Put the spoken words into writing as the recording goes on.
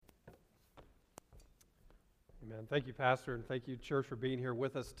Amen. Thank you, Pastor, and thank you, church, for being here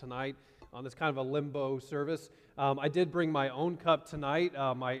with us tonight on this kind of a limbo service. I did bring my own cup tonight,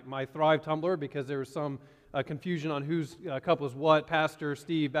 my Thrive tumbler, because there was some confusion on whose cup was what, Pastor,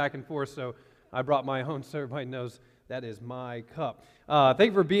 Steve, back and forth, so I brought my own so everybody knows that is my cup.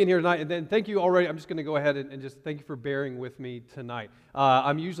 Thank you for being here tonight, and then thank you already. I'm just going to go ahead and just thank you for bearing with me tonight.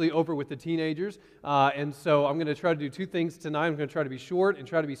 I'm usually over with the teenagers, and so I'm going to try to do two things tonight. I'm going to try to be short and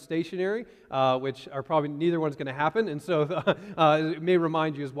try to be stationary, which are probably neither one's going to happen, and so it may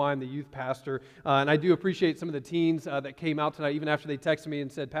remind you as why I'm the youth pastor. And I do appreciate some of the teens that came out tonight, even after they texted me and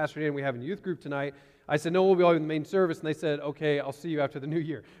said, Pastor Dan, we have a youth group tonight. I said, no, we'll be all in the main service, and they said, okay, I'll see you after the new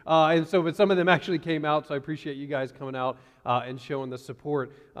year. But some of them actually came out, so I appreciate you guys coming out and showing the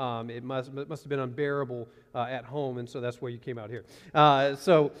support. It must have been unbearable at home, and so that's why you came out here.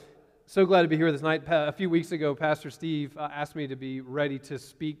 So glad to be here this night. A few weeks ago, Pastor Steve asked me to be ready to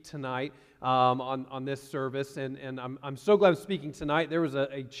speak tonight on this service, and I'm so glad I'm speaking tonight. There was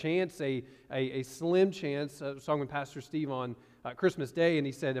a chance, a slim chance, I was talking with Pastor Steve on Christmas Day, and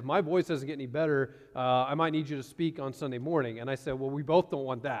he said, if my voice doesn't get any better, I might need you to speak on Sunday morning. And I said, well, we both don't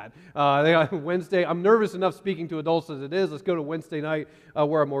want that. Wednesday, I'm nervous enough speaking to adults as it is. Let's go to Wednesday night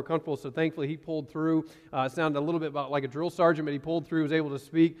where I'm more comfortable. So thankfully, he pulled through. It sounded a little bit like a drill sergeant, but he pulled through, was able to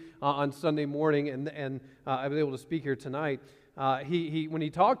speak on Sunday morning, and I was able to speak here tonight. When he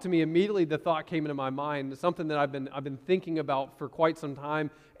talked to me, immediately the thought came into my mind, something that I've been thinking about for quite some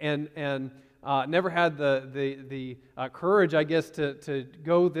time, and never had the courage, I guess, to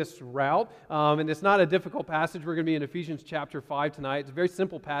go this route. And it's not a difficult passage. We're going to be in Ephesians chapter 5 tonight. It's a very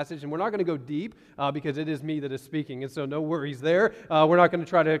simple passage, and we're not going to go deep because it is me that is speaking, and so no worries there. We're not going to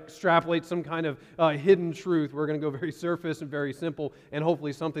try to extrapolate some kind of hidden truth. We're going to go very surface and very simple, and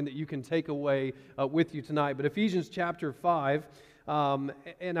hopefully something that you can take away with you tonight. But Ephesians chapter 5,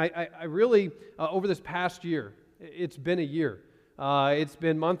 and I really, over this past year, it's been a year. It's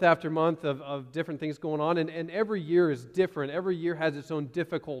been month after month of different things going on, and every year is different. Every year has its own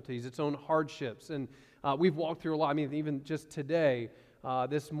difficulties, its own hardships, and we've walked through a lot. I mean, even just today,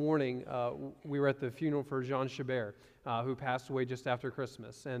 this morning, we were at the funeral for Jean Chabert, who passed away just after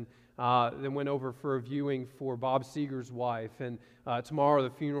Christmas, and then went over for a viewing for Bob Seger's wife, and tomorrow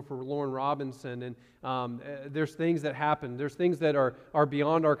the funeral for Lauren Robinson, and there's things that happen. There's things that are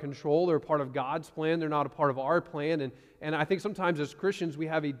beyond our control. They're part of God's plan. They're not a part of our plan, and I think sometimes as Christians we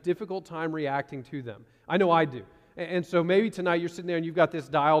have a difficult time reacting to them. I know I do. And so maybe tonight you're sitting there and you've got this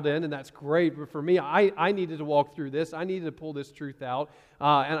dialed in, and that's great. But for me, I needed to walk through this. I needed to pull this truth out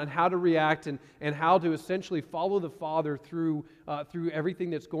and how to react and how to essentially follow the Father through everything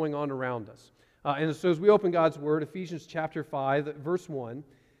that's going on around us. And so as we open God's Word, Ephesians chapter 5, verse 1,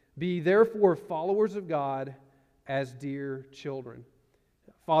 be therefore followers of God as dear children.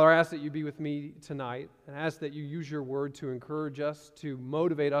 Father, I ask that you be with me tonight, and I ask that you use your Word to encourage us, to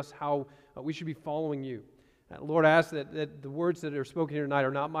motivate us how we should be following you. Lord, I ask that the words that are spoken here tonight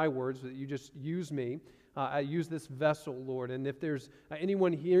are not my words, but that you just use me. I use this vessel, Lord. And if there's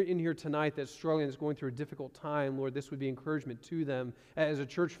anyone in here tonight that's struggling, that's going through a difficult time, Lord, this would be encouragement to them. As a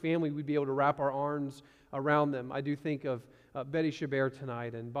church family, we'd be able to wrap our arms around them. I do think of Betty Chabert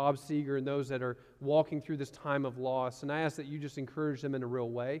tonight and Bob Seger and those that are walking through this time of loss. And I ask that you just encourage them in a real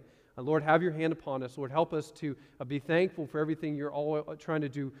way. Lord, have your hand upon us. Lord, help us to be thankful for everything you're all trying to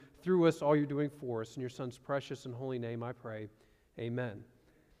do through us, all you're doing for us. In your Son's precious and holy name I pray. Amen.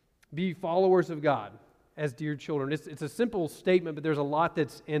 Be followers of God as dear children. It's a simple statement, but there's a lot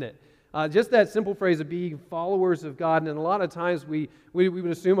that's in it. Just that simple phrase of being followers of God, and a lot of times we would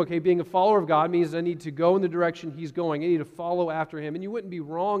assume, okay, being a follower of God means I need to go in the direction He's going. I need to follow after Him, and you wouldn't be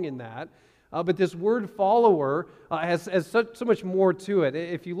wrong in that. But this word follower has so much more to it.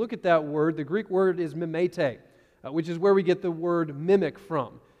 If you look at that word, the Greek word is mimete, which is where we get the word mimic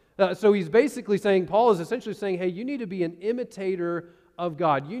from. So he's basically saying, Paul is essentially saying, hey, you need to be an imitator of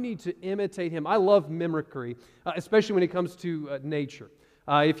God. You need to imitate Him. I love mimicry, especially when it comes to nature.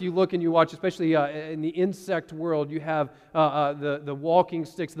 If you look and you watch, especially in the insect world, you have the walking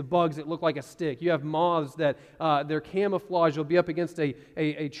sticks, the bugs that look like a stick. You have moths that they're camouflage. You'll be up against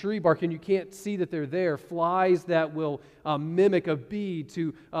a tree bark and you can't see that they're there. Flies that will mimic a bee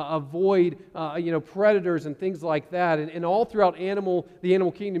to avoid predators and things like that. And all throughout the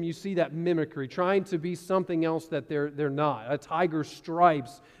animal kingdom, you see that mimicry, trying to be something else that they're not. A tiger's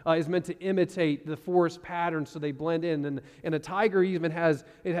stripes is meant to imitate the forest pattern so they blend in. And a tiger even has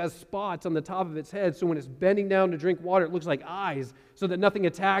spots on the top of its head, so when it's bending down to drink water, it looks like eyes, so that nothing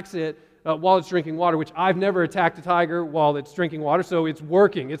attacks it while it's drinking water, which I've never attacked a tiger while it's drinking water, so it's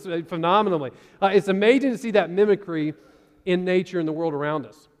working. It's phenomenally. It's amazing to see that mimicry in nature and the world around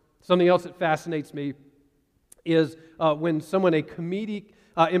us. Something else that fascinates me is when someone, a comedic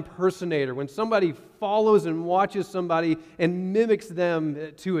impersonator, when somebody follows and watches somebody and mimics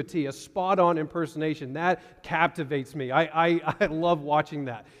them to a T, a spot-on impersonation. That captivates me. I love watching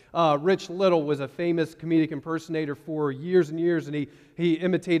that. Rich Little was a famous comedic impersonator for years and years, and he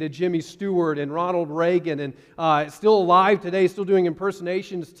imitated Jimmy Stewart and Ronald Reagan, and still alive today, still doing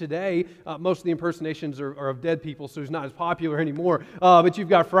impersonations today. Most of the impersonations are of dead people, so he's not as popular anymore. But you've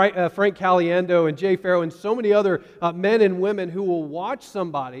got Frank Caliendo and Jay Farrow and so many other men and women who will watch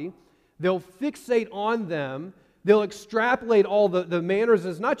somebody, they'll fixate on them, they'll extrapolate all the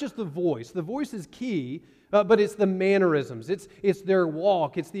mannerisms, not just the voice. The voice is key, but it's the mannerisms, it's their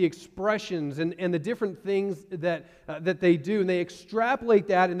walk, it's the expressions and the different things that they do. And they extrapolate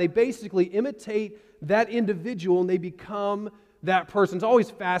that and they basically imitate that individual and they become that person. It's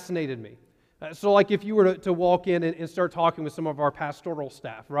always fascinated me. So like if you were to walk in and start talking with some of our pastoral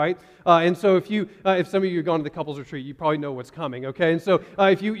staff, right? And so if some of you are going to the couples retreat, you probably know what's coming, okay? And so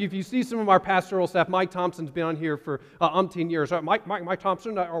if you see some of our pastoral staff, Mike Thompson's been on here for umpteen years. Mike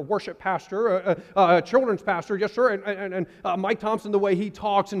Thompson, our worship pastor, children's pastor, yes sir, and Mike Thompson, the way he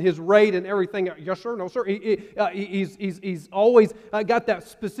talks and his rate and everything, yes sir, no sir. He's always got that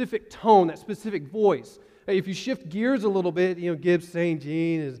specific tone, that specific voice. If you shift gears a little bit, Gibbs St.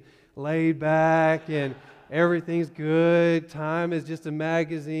 Jean is laid back and everything's good. Time is just a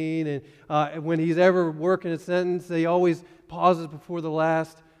magazine. And when he's ever working a sentence, he always pauses before the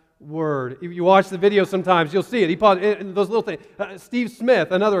last word. If you watch the video sometimes, you'll see it. He pauses, and those little things. Steve Smith,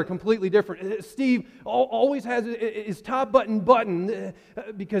 another completely different. Steve always has his top button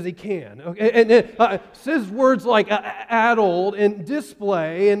because he can. Okay? And says words like adult and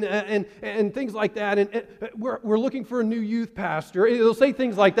display and things like that. And we're looking for a new youth pastor. He'll say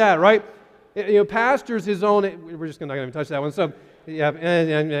things like that, right? Pastor's his own. We're just not going to touch that one. So.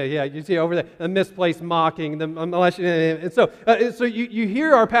 Yeah, you see over there, a misplaced mocking, the molestation, and so you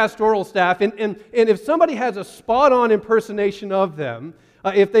hear our pastoral staff, and if somebody has a spot-on impersonation of them,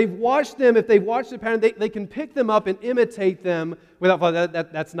 if they've watched the pattern, they can pick them up and imitate them without,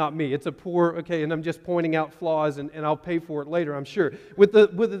 that's not me, it's a poor, okay, and I'm just pointing out flaws, and I'll pay for it later, I'm sure. With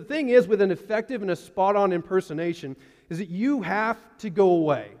the thing is, with an effective and a spot-on impersonation, is that you have to go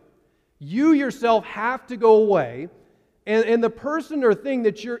away. You yourself have to go away. And the person or thing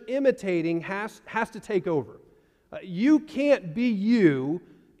that you're imitating has to take over. You can't be you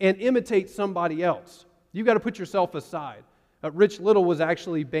and imitate somebody else. You've got to put yourself aside. Rich Little was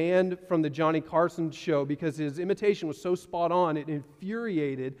actually banned from the Johnny Carson show because his imitation was so spot on, it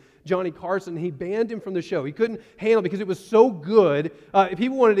infuriated Johnny Carson. He banned him from the show. He couldn't handle it because it was so good.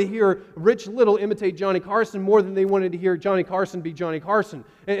 People wanted to hear Rich Little imitate Johnny Carson more than they wanted to hear Johnny Carson be Johnny Carson.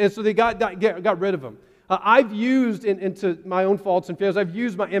 And so they got rid of him. I've used, into my own faults and failures, I've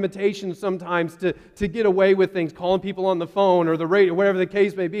used my imitations sometimes to get away with things, calling people on the phone or the radio, whatever the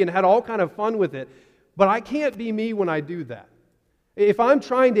case may be, and had all kind of fun with it. But I can't be me when I do that. If I'm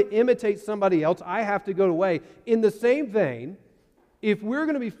trying to imitate somebody else, I have to go away. In the same vein, if we're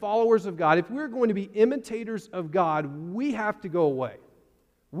going to be followers of God, if we're going to be imitators of God, we have to go away.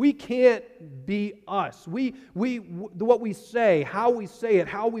 We can't be us. What we say, how we say it,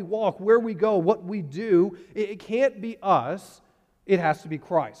 how we walk, where we go, what we do, it can't be us. It has to be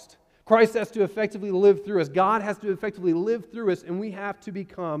Christ. Christ has to effectively live through us. God has to effectively live through us, and we have to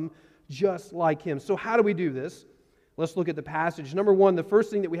become just like Him. So how do we do this? Let's look at the passage. Number one, the first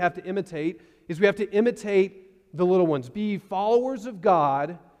thing that we have to imitate is we have to imitate the little ones. Be followers of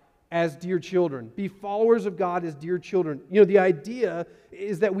God as dear children. Be followers of God as dear children. The idea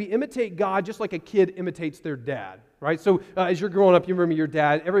is that we imitate God just like a kid imitates their dad, right? So as you're growing up, you remember your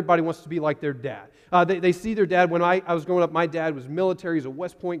dad. Everybody wants to be like their dad. They see their dad. When I was growing up, my dad was military. He's a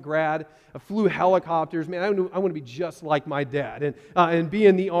West Point grad. Flew helicopters. Man, I want to be just like my dad and be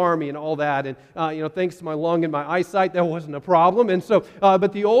in the Army and all that. And thanks to my lung and my eyesight, that wasn't a problem. And so,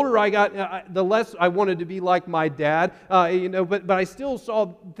 but the older I got, the less I wanted to be like my dad. But I still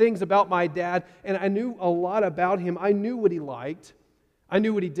saw things about my dad, and I knew a lot about him. I knew what he liked. I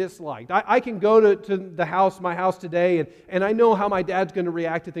knew what he disliked. I can go to my house today, and I know how my dad's going to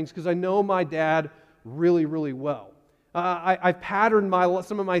react to things because I know my dad really, really well. I patterned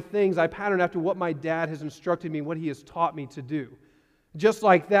some of my things. I patterned after what my dad has instructed me, what he has taught me to do. Just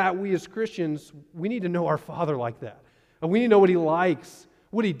like that, we as Christians, we need to know our Father like that. And we need to know what He likes,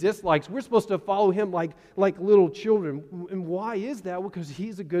 what He dislikes. We're supposed to follow Him like little children. And why is that? Well, because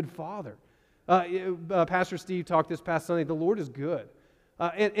He's a good Father. Pastor Steve talked this past Sunday, the Lord is good.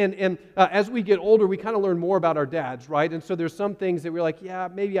 As we get older, we kind of learn more about our dads, right? And so there's some things that we're like, yeah,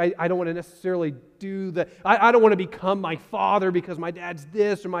 maybe I don't want to necessarily do that. I don't want to become my father because my dad's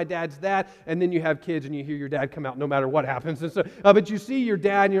this or my dad's that. And then you have kids and you hear your dad come out no matter what happens. And so, but you see your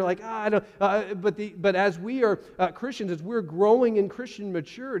dad and you're like, I don't. But as we are Christians, as we're growing in Christian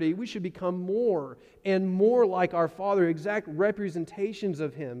maturity, we should become more and more like our Father, exact representations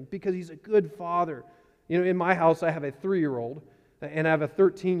of Him, because He's a good Father. You know, in my house, I have a 3-year-old. And I have a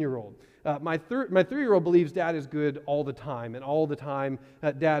 13-year-old. My 3-year-old believes Dad is good all the time, and all the time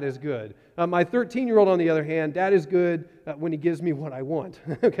Dad is good. My 13-year-old, on the other hand, Dad is good when he gives me what I want.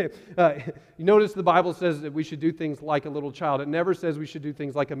 Okay, you notice the Bible says that we should do things like a little child. It never says we should do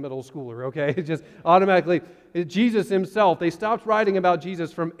things like a middle schooler. Okay, it just automatically. Jesus Himself, they stopped writing about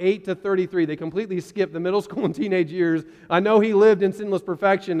Jesus from 8 to 33. They completely skipped the middle school and teenage years. I know He lived in sinless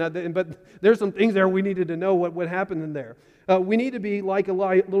perfection, but there's some things there we needed to know what happened in there. We need to be like a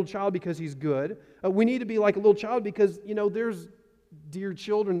little child because He's good. We need to be like a little child because, you know, there's dear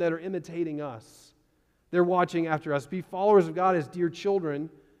children that are imitating us. They're watching after us. Be followers of God as dear children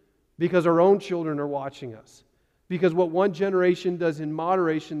because our own children are watching us. Because what one generation does in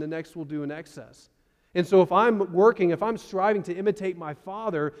moderation, the next will do in excess. And so if I'm striving to imitate my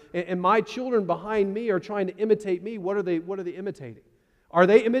Father, and my children behind me are trying to imitate me, what are they imitating? Are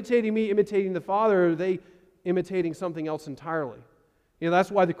they imitating me, imitating the Father, or are they imitating something else entirely? You know,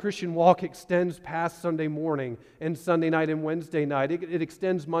 that's why the Christian walk extends past Sunday morning and Sunday night and Wednesday night. It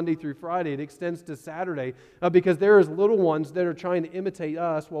extends Monday through Friday. It extends to Saturday because there is little ones that are trying to imitate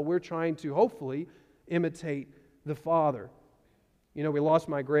us while we're trying to, hopefully, imitate the Father. You know, we lost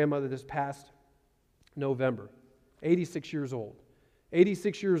my grandmother this past November, 86 years old.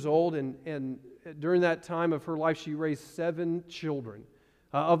 86 years old, and during that time of her life, she raised 7 children.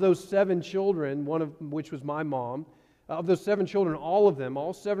 Of those 7 children, one of which was my mom, of those 7 children,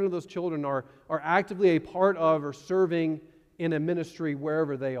 all 7 of those children are actively a part of or serving in a ministry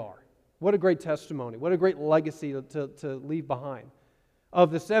wherever they are. What a great testimony. What a great legacy to leave behind.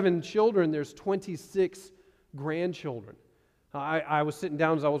 Of the 7 children, there's 26 grandchildren. I was sitting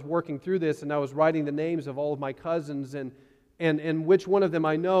down as I was working through this, and I was writing the names of all of my cousins, and which one of them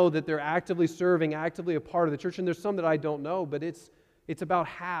I know that they're actively serving, actively a part of the church. And there's some that I don't know, but it's about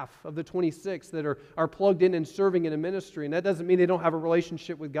half of the 26 that are plugged in and serving in a ministry. And that doesn't mean they don't have a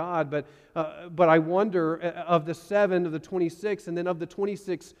relationship with God, but I wonder, of the 7 of the 26, and then of the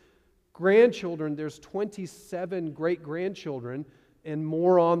 26 grandchildren, there's 27 great-grandchildren and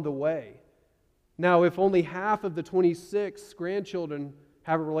more on the way. Now, if only half of the 26 grandchildren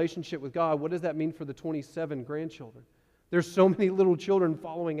have a relationship with God, what does that mean for the 27 grandchildren? There's so many little children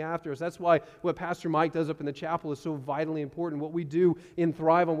following after us. That's why what Pastor Mike does up in the chapel is so vitally important. What we do in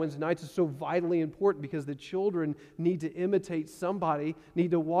Thrive on Wednesday nights is so vitally important because the children need to imitate somebody,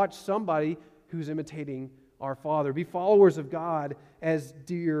 need to watch somebody who's imitating our Father. Be followers of God as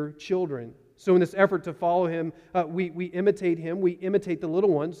dear children. So in this effort to follow Him, we imitate Him. We imitate the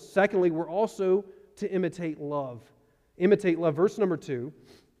little ones. Secondly, we're also to imitate love. Imitate love. Verse number 2.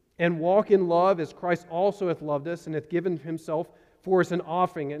 And walk in love as Christ also hath loved us and hath given Himself for us an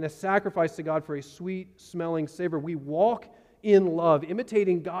offering and a sacrifice to God for a sweet-smelling savor. We walk in love.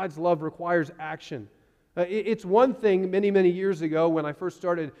 Imitating God's love requires action. It's one thing many, many years ago when I first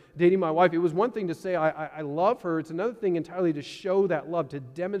started dating my wife, it was one thing to say I love her. It's another thing entirely to show that love, to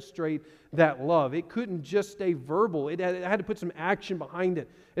demonstrate that love. It couldn't just stay verbal. It had to put some action behind it.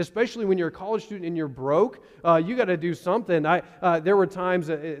 Especially when you're a college student and you're broke, you got to do something. There were times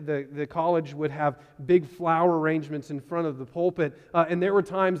the college would have big flower arrangements in front of the pulpit, and there were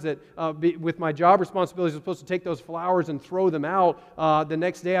times that with my job responsibilities, I was supposed to take those flowers and throw them out. The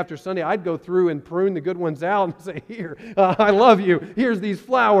next day after Sunday, I'd go through and prune the good ones out and say, "Here, I love you. Here's these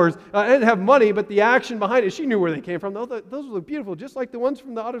flowers." I didn't have money, but the action behind it, she knew where they came from. Those look beautiful, just like the ones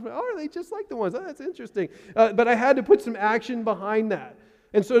from the auditorium. Oh, are they just like the ones? Oh, that's interesting. But I had to put some action behind that.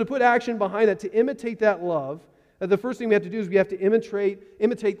 And so to put action behind that, to imitate that love, the first thing we have to do is we have to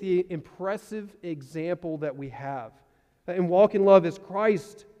imitate the impressive example that we have. And walk in love as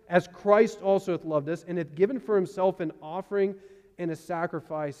Christ also hath loved us and hath given for Himself an offering and a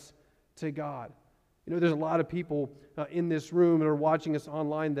sacrifice to God. You know, there's a lot of people in this room and are watching us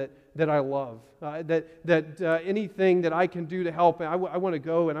online that I love. Anything that I can do to help, I want to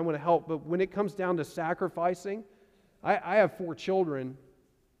go and I want to help. But when it comes down to sacrificing, I have 4 children.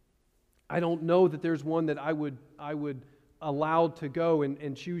 I don't know that there's one that I would allow to go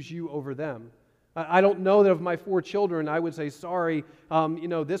and choose you over them. I don't know that of my 4 children I would say, sorry,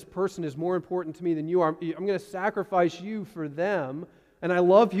 this person is more important to me than you are. I'm going to sacrifice you for them, and I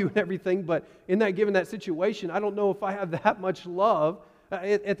love you and everything, but given that situation, I don't know if I have that much love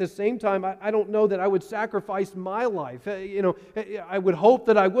At the same time, I don't know that I would sacrifice my life. I would hope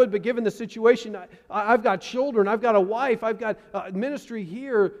that I would, but given the situation, I've got children, I've got a wife, I've got ministry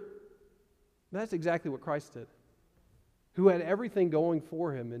here. That's exactly what Christ did, who had everything going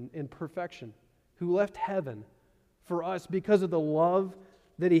for him in perfection, who left heaven for us because of the love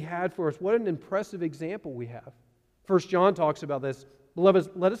that he had for us. What an impressive example we have. 1 John talks about this. Beloved,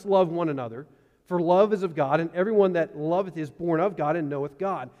 let us love one another, for love is of God, and everyone that loveth is born of God and knoweth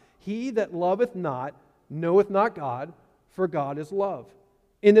God. He that loveth not knoweth not God, for God is love.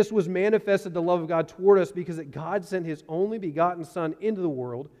 In this was manifested the love of God toward us, because that God sent his only begotten Son into the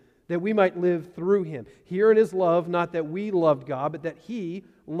world, that we might live through him. Herein is love, not that we loved God, but that he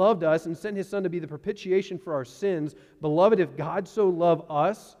loved us and sent his Son to be the propitiation for our sins. Beloved, if God so loved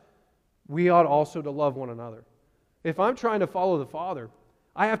us, we ought also to love one another. If I'm trying to follow the Father,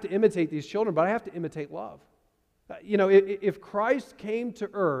 I have to imitate these children, but I have to imitate love. If Christ came to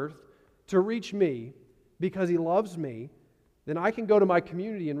earth to reach me because he loves me, then I can go to my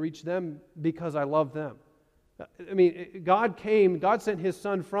community and reach them because I love them. God sent his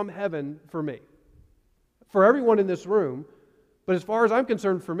Son from heaven for me, for everyone in this room, but as far as I'm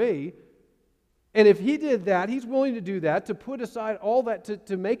concerned, for me. And if he did that, he's willing to do that, to put aside all that,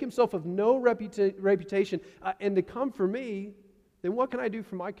 to make himself of no reputation, and to come for me, then what can I do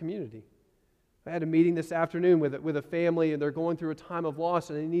for my community? I had a meeting this afternoon with a family, and they're going through a time of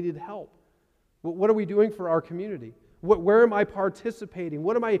loss, and they needed help. What are we doing for our community? Where am I participating?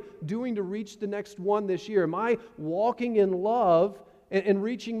 What am I doing to reach the next one this year? Am I walking in love and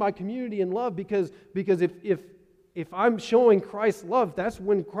reaching my community in love? Because if I'm showing Christ's love, that's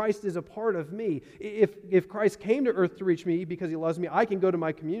when Christ is a part of me. If Christ came to earth to reach me because he loves me, I can go to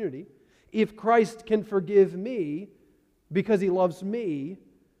my community. If Christ can forgive me because he loves me,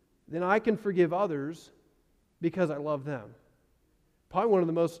 then I can forgive others because I love them. Probably one of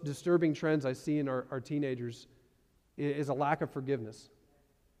the most disturbing trends I see in our teenagers is a lack of forgiveness.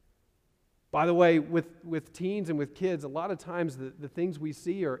 By the way, with teens and with kids, a lot of times the things we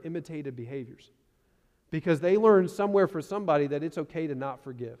see are imitated behaviors, because they learned somewhere for somebody that it's okay to not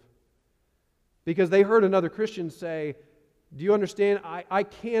forgive. Because they heard another Christian say, do you understand? I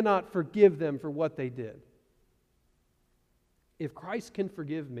cannot forgive them for what they did. If Christ can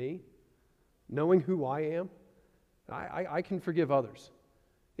forgive me, knowing who I am, I can forgive others.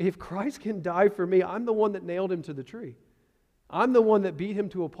 If Christ can die for me, I'm the one that nailed him to the tree. I'm the one that beat him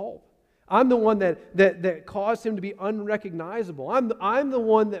to a pulp. I'm the one that caused him to be unrecognizable. I'm the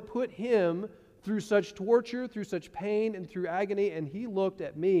one that put him through such torture, through such pain, and through agony, and he looked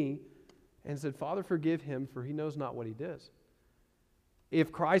at me and said, Father, forgive him, for he knows not what he does.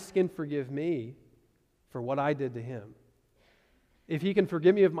 If Christ can forgive me for what I did to him, if he can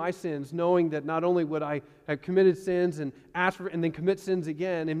forgive me of my sins, knowing that not only would I have committed sins and ask for and then commit sins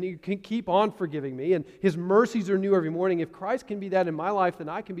again, and he can keep on forgiving me, and his mercies are new every morning. If Christ can be that in my life, then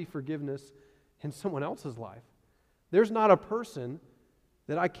I can be forgiveness in someone else's life. There's not a person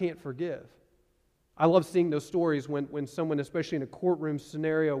that I can't forgive. I love seeing those stories when someone, especially in a courtroom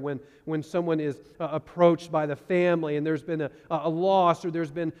scenario, when someone is approached by the family and there's been a loss, or there's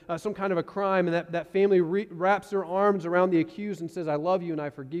been some kind of a crime, and that family wraps their arms around the accused and says, I love you and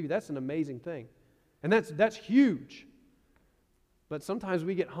I forgive you. That's an amazing thing. And that's huge. But sometimes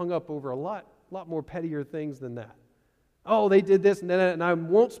we get hung up over a lot more pettier things than that. Oh, they did this and that, and I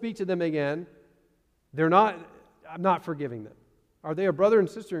won't speak to them again. I'm not forgiving them. Are they a brother and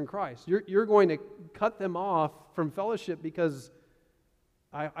sister in Christ? You're going to cut them off from fellowship because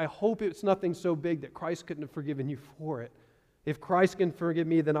I hope it's nothing so big that Christ couldn't have forgiven you for it. If Christ can forgive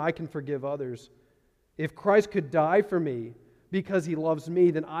me, then I can forgive others. If Christ could die for me because he loves me,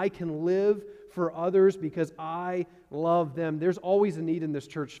 then I can live for others because I love them. There's always a need in this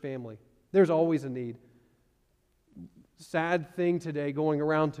church family. There's always a need. Sad thing today, going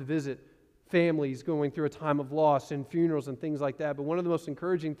around to visit families going through a time of loss and funerals and things like that. But one of the most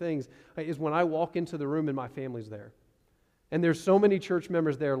encouraging things is when I walk into the room and my family's there. And there's so many church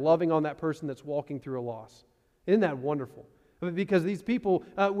members there loving on that person that's walking through a loss. Isn't that wonderful? Because these people,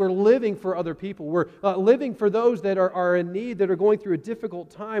 we're living for other people. We're living for those that are in need, that are going through a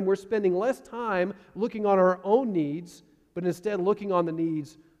difficult time. We're spending less time looking on our own needs, but instead looking on the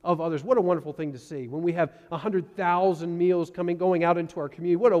needs of others. What a wonderful thing to see. When we have 100,000 meals going out into our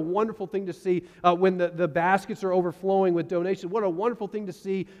community, what a wonderful thing to see when the baskets are overflowing with donations. What a wonderful thing to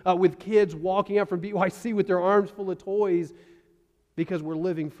see with kids walking out from BYC with their arms full of toys, because we're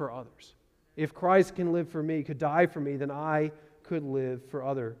living for others. If Christ can live for me, could die for me, then I could live for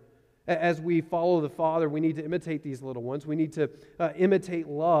others. As we follow the Father, we need to imitate these little ones. We need to imitate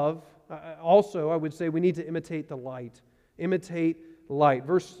love. Also, I would say we need to imitate the light. Imitate light.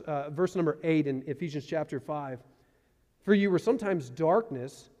 Verse number 8 in Ephesians chapter 5. For you were sometimes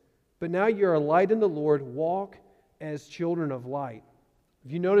darkness, but now you are a light in the Lord. Walk as children of light.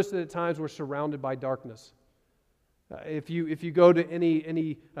 Have you noticed that at times we're surrounded by darkness? If you go to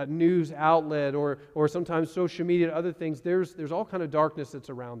any news outlet or sometimes social media, other things, there's all kind of darkness that's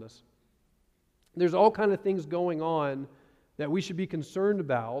around us. There's all kind of things going on that we should be concerned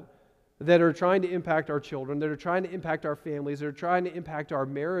about that are trying to impact our children, that are trying to impact our families, that are trying to impact our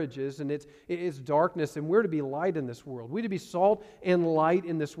marriages, and it's darkness, and we're to be light in this world. We're to be salt and light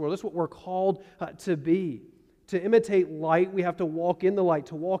in this world. That's what we're called to be. To imitate light, we have to walk in the light,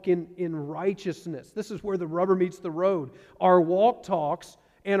 to walk in righteousness. This is where the rubber meets the road. Our walk talks,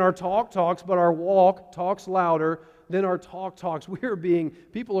 and our talk talks, but our walk talks louder than our talk talks.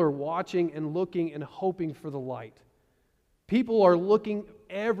 People are watching and looking and hoping for the light. People are looking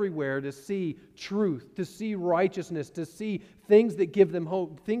everywhere to see truth, to see righteousness, to see things that give them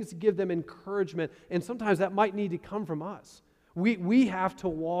hope, things that give them encouragement, and sometimes that might need to come from us. We have to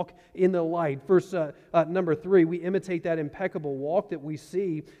walk in the light. Verse number 3, we imitate that impeccable walk that we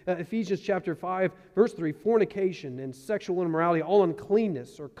see. Ephesians chapter 5, verse 3, fornication and sexual immorality, all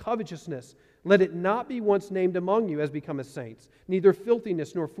uncleanness or covetousness, let it not be once named among you as becometh saints, neither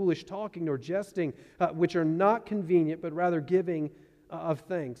filthiness, nor foolish talking, nor jesting, which are not convenient, but rather giving of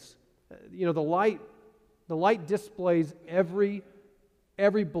thanks. The light displays every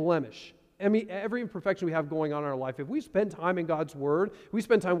blemish, every imperfection we have going on in our life. If we spend time in God's Word, we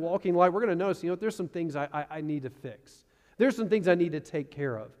spend time walking light, we're going to notice, there's some things I need to fix. There's some things I need to take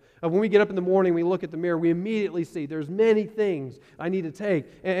care of. When we get up in the morning, we look at the mirror, we immediately see there's many things I need to take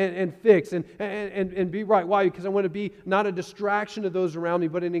and fix and be right. Why? Because I want to be not a distraction to those around me,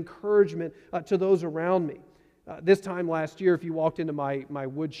 but an encouragement to those around me. This time last year, if you walked into my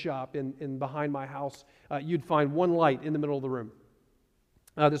wood shop in behind my house, you'd find one light in the middle of the room.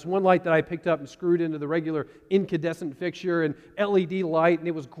 This one light that I picked up and screwed into the regular incandescent fixture and LED light, and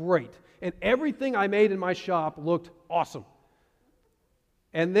it was great. And everything I made in my shop looked awesome.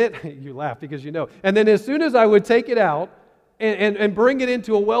 And then, you laugh because you know. And then as soon as I would take it out and bring it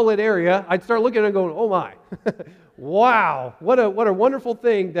into a well-lit area, I'd start looking at it and going, oh my, wow, what a wonderful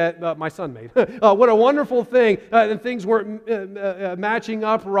thing that my son made. What a wonderful thing. And things weren't matching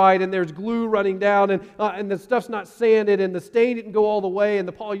up right, and there's glue running down, and the stuff's not sanded, and the stain didn't go all the way, and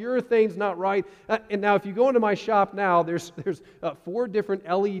the polyurethane's not right. And now if you go into my shop now, there's 4 different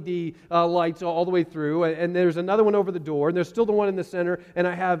LED lights all the way through, and there's another one over the door, and there's still the one in the center, and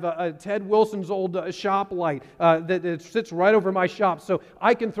I have Ted Wilson's old shop light that sits right over my shop. So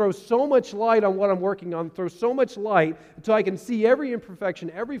I can throw so much light on what I'm working on, throw so much light until I can see every imperfection,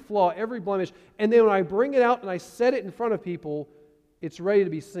 every flaw, every blemish, and then when I bring it out and I set it in front of people, it's ready to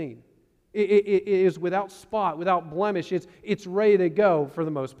be seen. It is without spot, without blemish. It's ready to go for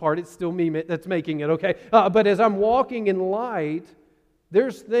the most part. It's still me that's making it, okay? But as I'm walking in light,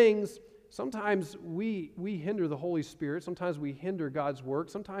 there's things, sometimes we hinder the Holy Spirit. Sometimes we hinder God's work.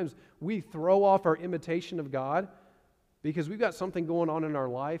 Sometimes we throw off our imitation of God because we've got something going on in our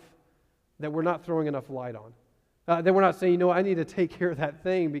life that we're not throwing enough light on. That we're not saying, I need to take care of that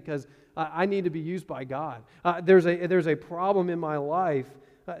thing because I need to be used by God. There's a problem in my life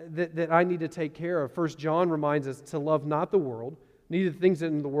that I need to take care of. 1 John reminds us to love not the world, neither the things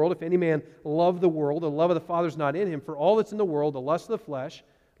in the world. If any man love the world, the love of the Father is not in him. For all that's in the world, the lust of the flesh,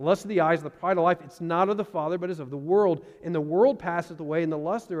 the lust of the eyes, the pride of life, it's not of the Father, but is of the world. And the world passeth away, and the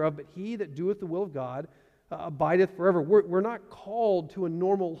lust thereof, but he that doeth the will of God abideth forever. We're not called to a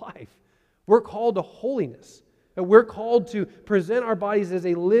normal life. We're called to holiness. And we're called to present our bodies as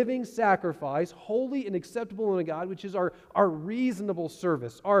a living sacrifice, holy and acceptable unto God, which is our reasonable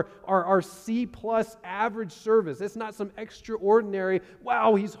service, our C+ average service. It's not some extraordinary,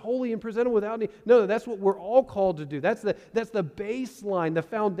 wow, he's holy and presented without any. No, that's what we're all called to do. That's the baseline, the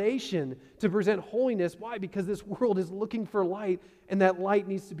foundation to present holiness. Why? Because this world is looking for light, and that light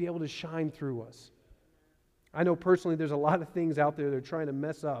needs to be able to shine through us. I know personally there's a lot of things out there that are trying to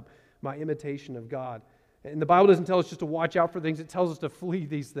mess up my imitation of God. And the Bible doesn't tell us just to watch out for things. It tells us to flee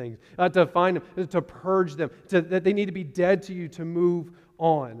these things, to find them, to purge them, that they need to be dead to you to move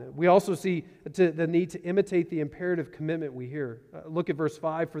on. We also see the need to imitate the imperative commitment we hear. Look at verse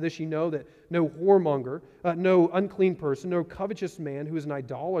 5. For this ye know that no whoremonger, no unclean person, no covetous man who is an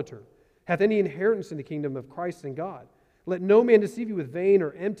idolater hath any inheritance in the kingdom of Christ and God. Let no man deceive you with vain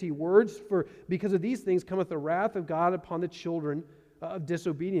or empty words, for because of these things cometh the wrath of God upon the children of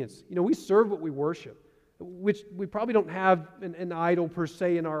disobedience. We serve what we worship, which we probably don't have an idol per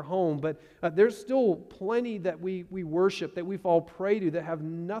se in our home, but there's still plenty that we worship, that we fall prey to, that have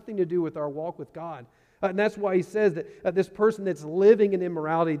nothing to do with our walk with God. And that's why he says that this person that's living in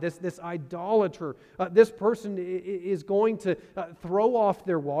immorality, this idolater, this person is going to throw off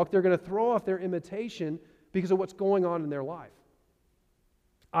their walk. They're going to throw off their imitation because of what's going on in their life.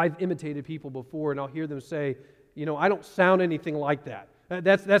 I've imitated people before, and I'll hear them say, I don't sound anything like that.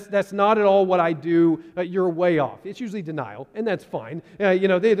 That's not at all what I do. You're way off. It's usually denial, and that's fine.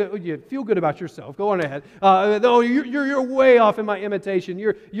 You feel good about yourself. Go on ahead. No, you're way off in my imitation.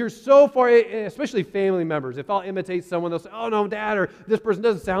 You're so far, especially family members. If I'll imitate someone, they'll say, "Oh no, Dad," or "This person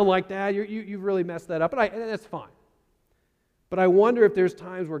doesn't sound like that. You've really messed that up." And that's fine. But I wonder if there's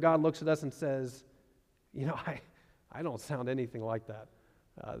times where God looks at us and says, I don't sound anything like that.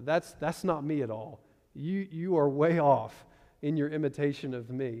 That's not me at all. You are way off in your imitation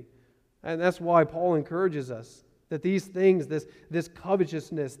of me. And that's why Paul encourages us that these things, this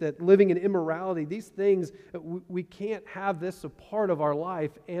covetousness, that living in immorality, these things, we can't have this a part of our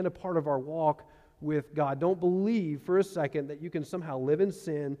life and a part of our walk with God. Don't believe for a second that you can somehow live in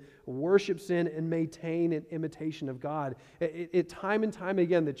sin, worship sin, and maintain an imitation of God. Time and time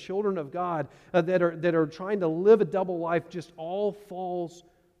again, the children of God that are trying to live a double life just all falls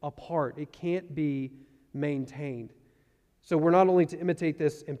apart. It can't be maintained. So we're not only to imitate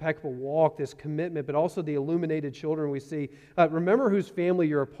this impeccable walk, this commitment, but also the illuminated children we see. Remember whose family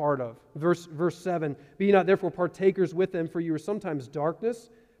you're a part of. Verse 7, "Be ye not therefore partakers with them, for you were sometimes darkness,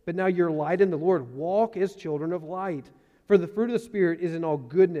 but now you're light in the Lord. Walk as children of light. For the fruit of the Spirit is in all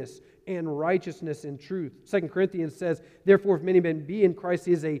goodness and righteousness and truth." 2 Corinthians says, "Therefore if many men be in Christ,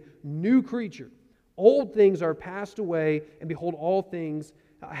 he is a new creature. Old things are passed away, and behold, all things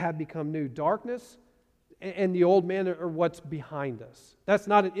have become new." Darkness and the old man are what's behind us. That's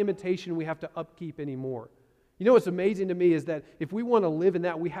not an imitation we have to upkeep anymore. What's amazing to me is that if we want to live in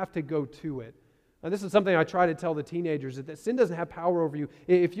that, we have to go to it. And this is something I try to tell the teenagers, that sin doesn't have power over you.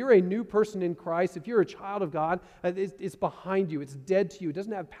 If you're a new person in Christ, if you're a child of God, it's behind you. It's dead to you. It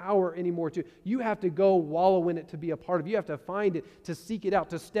doesn't have power anymore to you. You have to go wallow in it to be a part of it. You have to find it, to seek it out,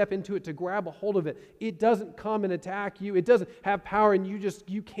 to step into it, to grab a hold of it. It doesn't come and attack you. It doesn't have power, and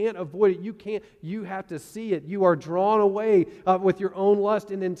you can't avoid it. You have to see it. You are drawn away with your own lust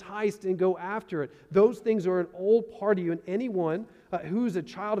and enticed and go after it. Those things are an old part of you, and anyone who's a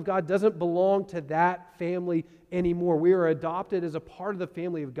child of God doesn't belong to that family anymore. We are adopted as a part of the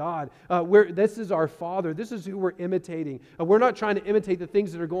family of God. This is our Father. This is who we're imitating. We're not trying to imitate the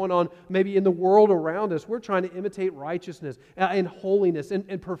things that are going on maybe in the world around us. We're trying to imitate righteousness and holiness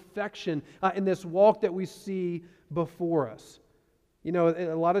and perfection in this walk that we see before us.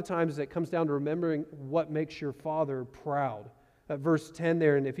 A lot of times it comes down to remembering what makes your Father proud. Verse 10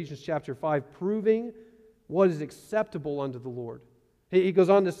 there in Ephesians chapter 5, "Proving what is acceptable unto the Lord." He goes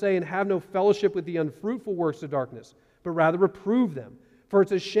on to say, "And have no fellowship with the unfruitful works of darkness, but rather reprove them. For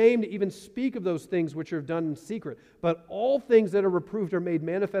it's a shame to even speak of those things which are done in secret. But all things that are reproved are made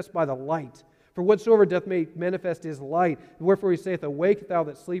manifest by the light. For whatsoever doth make manifest is light. Wherefore he saith, Awake thou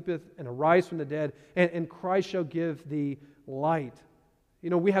that sleepeth, and arise from the dead, and Christ shall give thee light."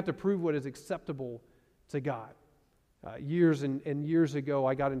 We have to prove what is acceptable to God. Years and years ago,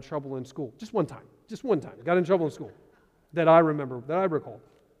 I got in trouble in school. Just one time. I got in trouble in school. That I remember, that I recall.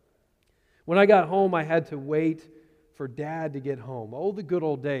 When I got home, I had to wait for Dad to get home. Oh, the good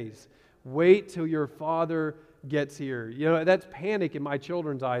old days. Wait till your father gets here. That's panic in my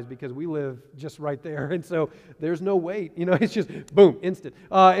children's eyes because we live just right there. And so there's no wait. It's just boom, instant.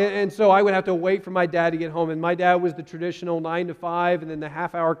 And so I would have to wait for my dad to get home. And my dad was the traditional 9 to 5 and then the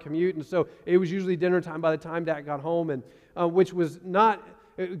half-hour commute. And so it was usually dinner time by the time Dad got home, and which was not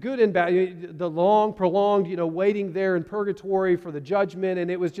good and bad. The long, prolonged, waiting there in purgatory for the judgment, and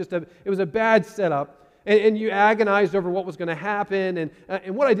it was a bad setup. And you agonized over what was going to happen,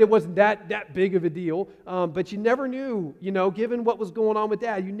 and what I did wasn't that big of a deal. But you never knew, given what was going on with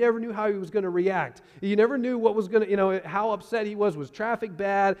Dad, you never knew how he was going to react. You never knew what was going to, how upset he was. Was traffic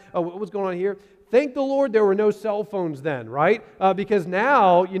bad? What was going on here? Thank the Lord there were no cell phones then, right? Because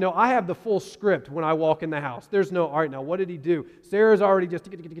now, I have the full script when I walk in the house. There's no, all right, now what did he do? Sarah's already just,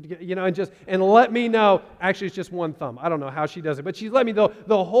 and let me know. Actually, it's just one thumb. I don't know how she does it, but she let me know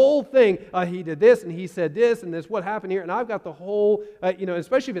the whole thing. He did this, and he said this, and this, what happened here, and I've got the whole,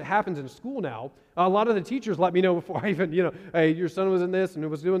 especially if it happens in school now. A lot of the teachers let me know before I even, hey, your son was in this, and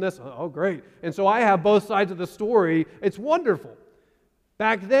was doing this. Oh, great. And so I have both sides of the story. It's wonderful.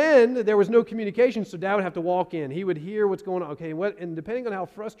 Back then, there was no communication, so Dad would have to walk in. He would hear what's going on. Okay, and depending on how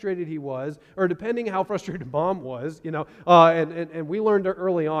frustrated he was, or depending how frustrated Mom was, and we learned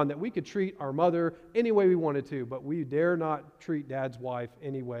early on that we could treat our mother any way we wanted to, but we dare not treat Dad's wife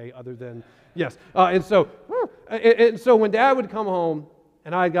any way other than, yes. And so when Dad would come home,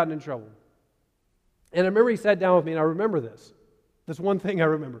 and I had gotten in trouble, And I remember he sat down with me, and I remember this. This one thing I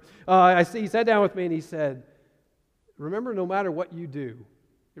remember. He sat down with me, and he said, remember, no matter what you do,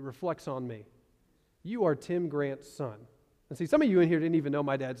 it reflects on me. You are Tim Grant's son. And see, some of you in here didn't even know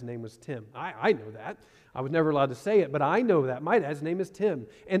my dad's name was Tim. I know that. I was never allowed to say it, but I know that. My dad's name is Tim.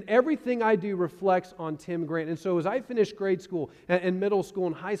 And everything I do reflects on Tim Grant. And so as I finished grade school and middle school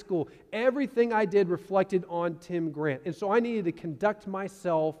and high school, everything I did reflected on Tim Grant. And so I needed to conduct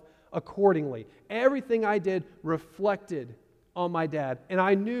myself accordingly. Everything I did reflected on my dad. And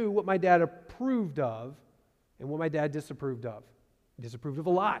I knew what my dad approved of and what my dad disapproved of. He disapproved of a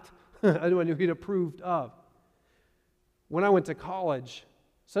lot. I knew he'd approved of. When I went to college,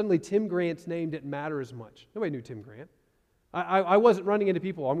 suddenly Tim Grant's name didn't matter as much. Nobody knew Tim Grant. I wasn't running into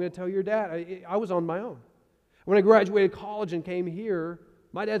people, I'm going to tell your dad. I was on my own. When I graduated college and came here,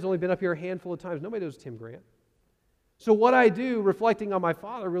 my dad's only been up here a handful of times. Nobody knows Tim Grant. So what I do, reflecting on my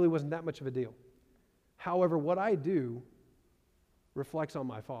father, really wasn't that much of a deal. However, what I do reflects on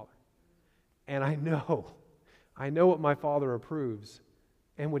my father. And I know what my father approves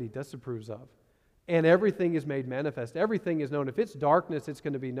and what he disapproves of. And everything is made manifest. Everything is known. If it's darkness, it's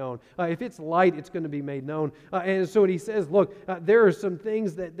going to be known. If it's light, it's going to be made known. And so he says, look, there are some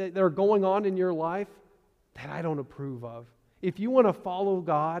things that are going on in your life that I don't approve of. If you want to follow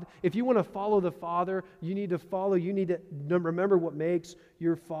God, if you want to follow the Father, you need to remember what makes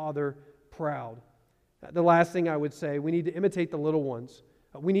your Father proud. The last thing I would say, we need to imitate the little ones.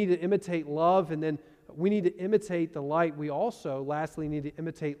 We need to imitate love, and then we need to imitate the light. We also, lastly, need to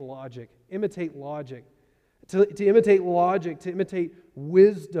imitate logic. Imitate logic. To imitate logic, to imitate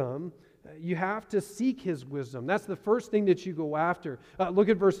wisdom, you have to seek His wisdom. That's the first thing that you go after. Look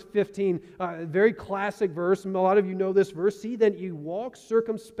at verse 15, very classic verse. A lot of you know this verse. See that you walk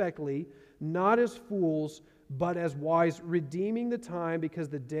circumspectly, not as fools, but as wise, redeeming the time because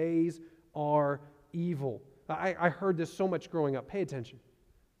the days are evil. I heard this so much growing up. Pay attention.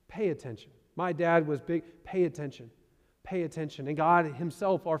 Pay attention. My dad was big. Pay attention. Pay attention. And God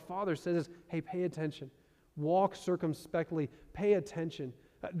Himself, our Father, says, hey, pay attention. Walk circumspectly. Pay attention.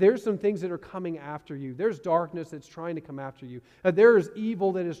 There's some things that are coming after you. There's darkness that's trying to come after you. There is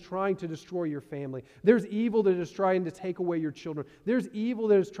evil that is trying to destroy your family. There's evil that is trying to take away your children. There's evil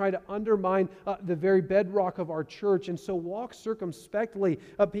that is trying to undermine the very bedrock of our church. And so walk circumspectly.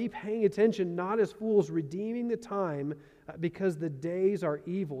 Be paying attention, not as fools, redeeming the time because the days are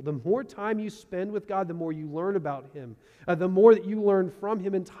evil. The more time you spend with God, the more you learn about Him. The more that you learn from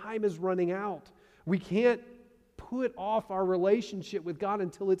Him, and time is running out. We can't put off our relationship with God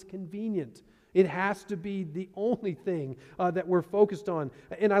until it's convenient. It has to be the only thing that we're focused on.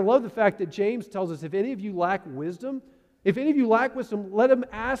 And I love the fact that James tells us, if any of you lack wisdom, let him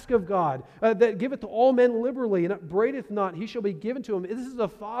ask of God, that giveth to all men liberally, and upbraideth not, he shall be given to him. This is a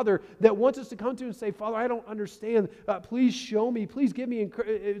Father that wants us to come to and say, Father, I don't understand. Please show me. Please give me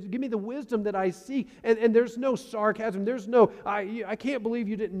the wisdom that I seek. And there's no sarcasm. There's no, I can't believe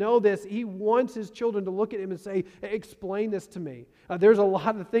you didn't know this. He wants His children to look at Him and say, explain this to me. There's a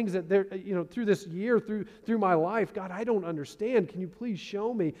lot of things that through this year, through my life, God, I don't understand. Can you please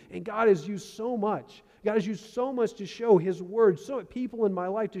show me? And God has used so much. God has used so much to show His Word, so many people in my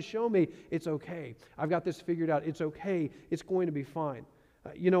life to show me it's okay. I've got this figured out. It's okay. It's going to be fine.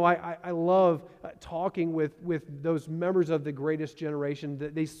 I love talking with those members of the greatest generation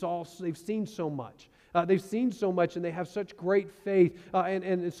that they've seen so much. They've seen so much, and they have such great faith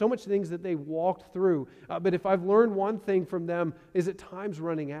and so much things that they've walked through. But if I've learned one thing from them, is that time's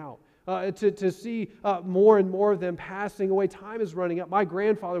running out. To see more and more of them passing away. Time is running out. My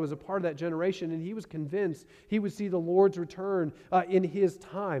grandfather was a part of that generation, and he was convinced he would see the Lord's return in his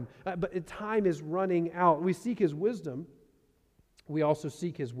time. But time is running out. We seek His wisdom. We also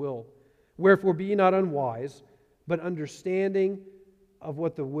seek His will. Wherefore be ye not unwise, but understanding of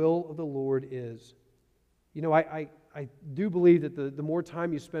what the will of the Lord is. I do believe that the more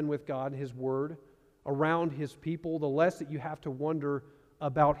time you spend with God and His Word, around His people, the less that you have to wonder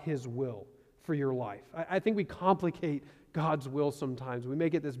about His will for your life. I think we complicate God's will sometimes. We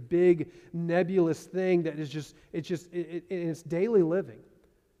make it this big nebulous thing that is it's daily living.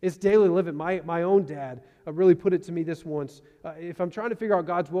 It's daily living. My own dad really put it to me this once. If I'm trying to figure out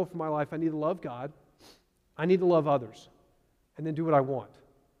God's will for my life, I need to love God. I need to love others. And then do what I want.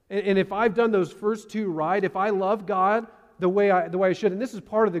 And if I've done those first two right, if I love God the way I should. And this is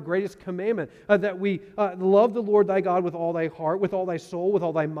part of the greatest commandment, that we love the Lord thy God with all thy heart, with all thy soul, with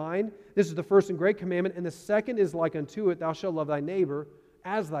all thy mind. This is the first and great commandment. And the second is like unto it, thou shalt love thy neighbor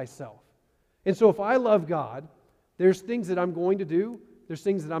as thyself. And so if I love God, there's things that I'm going to do, there's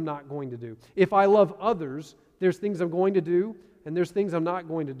things that I'm not going to do. If I love others, there's things I'm going to do, and there's things I'm not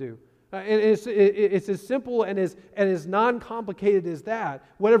going to do. And it's as simple and as non-complicated as that.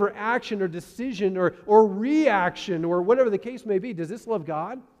 Whatever action or decision or reaction or whatever the case may be, does this love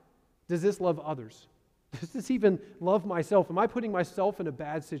God? Does this love others? Does this even love myself? Am I putting myself in a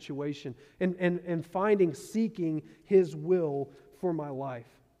bad situation and seeking His will for my life?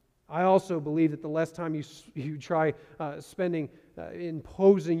 I also believe that the less time you try spending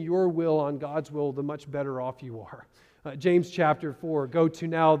imposing your will on God's will, the much better off you are. James chapter 4, go to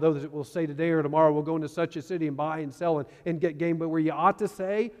now, those that will say today or tomorrow, we'll go into such a city and buy and sell and get gain. But where you ought to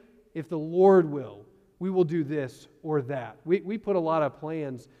say, if the Lord will, we will do this or that. We put a lot of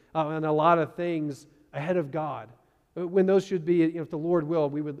plans and a lot of things ahead of God. When those should be, if the Lord will,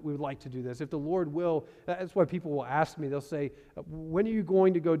 we would like to do this. If the Lord will, that's why people will ask me, they'll say, when are you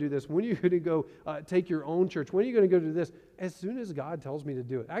going to go do this? When are you going to go take your own church? When are you going to go do this? As soon as God tells me to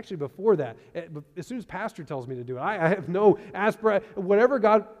do it. Actually, before that, as soon as Pastor tells me to do it. I have no aspiration. Whatever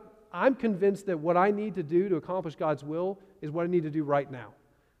God, I'm convinced that what I need to do to accomplish God's will is what I need to do right now.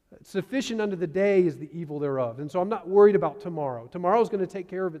 Sufficient unto the day is the evil thereof. And so I'm not worried about tomorrow. Tomorrow is going to take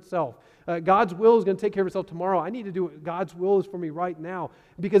care of itself. God's will is going to take care of itself tomorrow. I need to do what God's will is for me right now,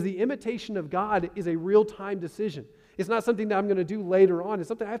 because the imitation of God is a real-time decision. It's not something that I'm going to do later on. It's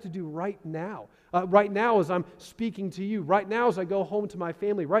something I have to do right now. Right now as I'm speaking to you. Right now as I go home to my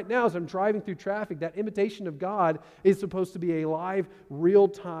family. Right now as I'm driving through traffic. That imitation of God is supposed to be a live,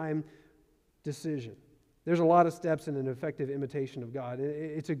 real-time decision. There's a lot of steps in an effective imitation of God.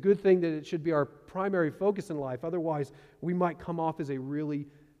 It's a good thing that it should be our primary focus in life. Otherwise, we might come off as a really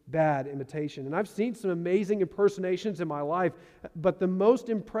bad imitation. And I've seen some amazing impersonations in my life, but the most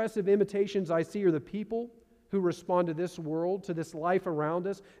impressive imitations I see are the people who respond to this world, to this life around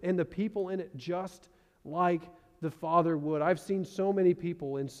us, and the people in it just like the Father would. I've seen so many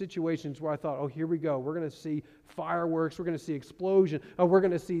people in situations where I thought, oh, here we go. We're going to see fireworks. We're going to see explosion. Oh, we're going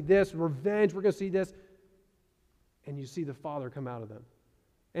to see this, revenge. We're going to see this. And you see the Father come out of them.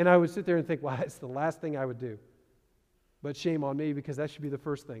 And I would sit there and think, well, that's the last thing I would do. But shame on me, because that should be the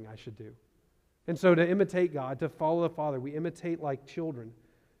first thing I should do. And so to imitate God, to follow the Father, we imitate like children.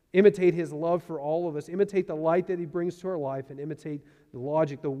 Imitate His love for all of us. Imitate the light that He brings to our life, and imitate the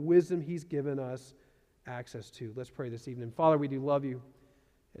logic, the wisdom He's given us access to. Let's pray this evening. Father, we do love You.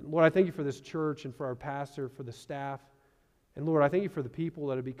 And Lord, I thank You for this church and for our pastor, for the staff. And Lord, I thank You for the people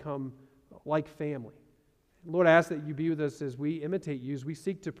that have become like family. Lord, I ask that You be with us as we imitate You, as we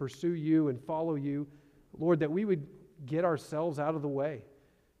seek to pursue You and follow You. Lord, that we would get ourselves out of the way,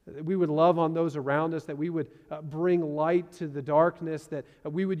 that we would love on those around us, that we would bring light to the darkness, that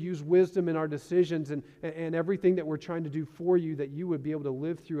we would use wisdom in our decisions and everything that we're trying to do for You, that You would be able to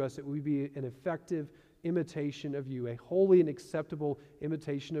live through us, that we be an effective imitation of You, a holy and acceptable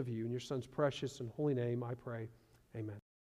imitation of You. In Your Son's precious and holy name I pray. Amen.